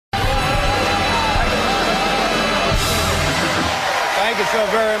you so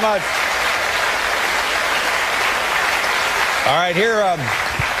very much. All right, here,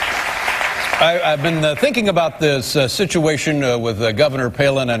 I've been thinking about this situation with Governor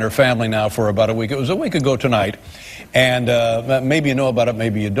Palin and her family now for about a week. It was a week ago tonight, and maybe you know about it,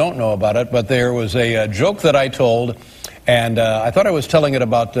 maybe you don't know about it, but there was a joke that I told, and I thought I was telling it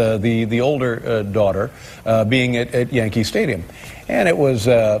about the older daughter being at Yankee Stadium. And it was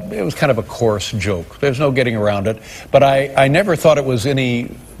kind of a coarse joke. There's no getting around it. But I never thought it was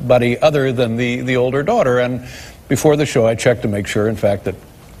anybody other than the older daughter. And before the show, I checked to make sure, in fact, that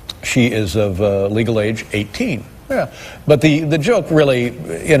she is of legal age 18. Yeah. But the joke really,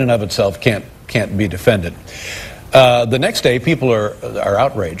 in and of itself, can't be defended. The next day, people are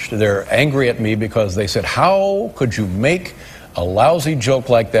outraged. They're angry at me because they said, how could you make a lousy joke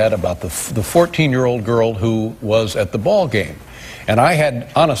like that about the 14-year-old girl who was at the ball game? And I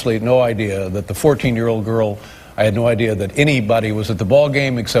had, honestly, no idea that the 14-year-old girl, I had no idea that anybody was at the ball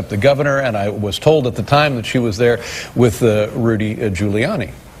game except the governor, and I was told at the time that she was there with Rudy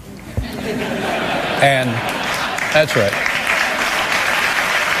Giuliani. And that's right.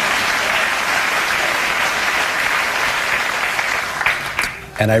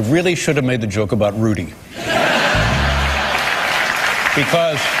 And I really should have made the joke about Rudy.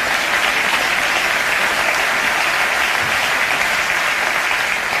 Because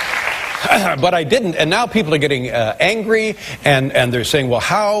but I didn't, and now people are getting angry, and they're saying, well,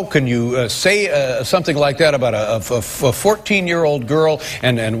 how can you say something like that about a 14-year-old girl,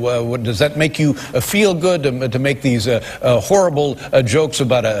 and does that make you feel good to make these horrible jokes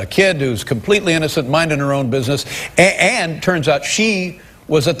about a kid who's completely innocent, minding her own business, and turns out she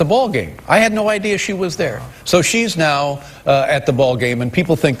was at the ball game. I had no idea she was there. So she's now at the ball game, and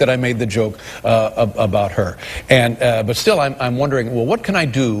people think that I made the joke about her. And but still, I'm wondering, well, what can I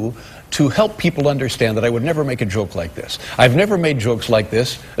do to help people understand that I would never make a joke like this? I've never made jokes like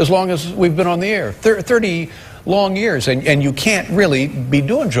this as long as we've been on the air. 30 long years, and you can't really be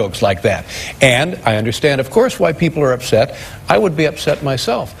doing jokes like that. And I understand, of course, why people are upset. I would be upset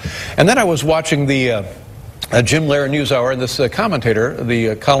myself. And then I was watching the Jim Lehrer NewsHour, and this commentator,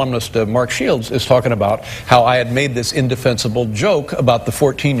 the columnist Mark Shields, is talking about how I had made this indefensible joke about the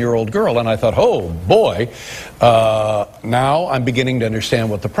 14-year-old girl, and I thought, oh boy, now I'm beginning to understand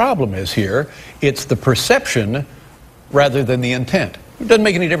what the problem is here. It's the perception rather than the intent. It doesn't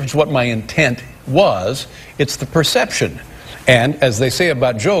make any difference what my intent was, it's the perception. And as they say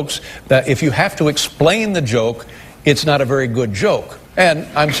about jokes, that if you have to explain the joke, it's not a very good joke. And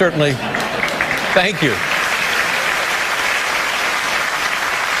I'm certainly, thank you.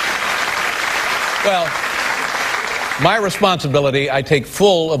 Well, my responsibility, I take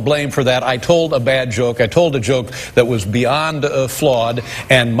full blame for that. I told a bad joke. I told a joke that was beyond flawed,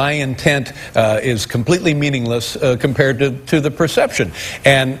 and my intent is completely meaningless compared to the perception.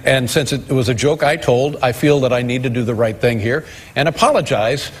 And since it was a joke I told, I feel that I need to do the right thing here and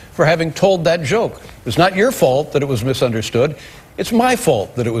apologize for having told that joke. It's not your fault that it was misunderstood. It's my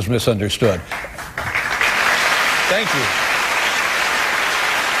fault that it was misunderstood. Thank you.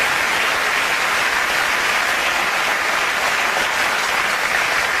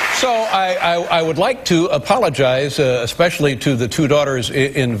 So I would like to apologize, especially to the two daughters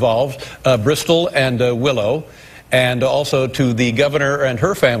involved, Bristol and Willow, and also to the governor and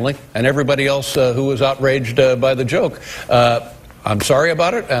her family, and everybody else who was outraged by the joke. I'm sorry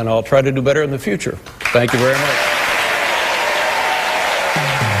about it, and I'll try to do better in the future. Thank you very much.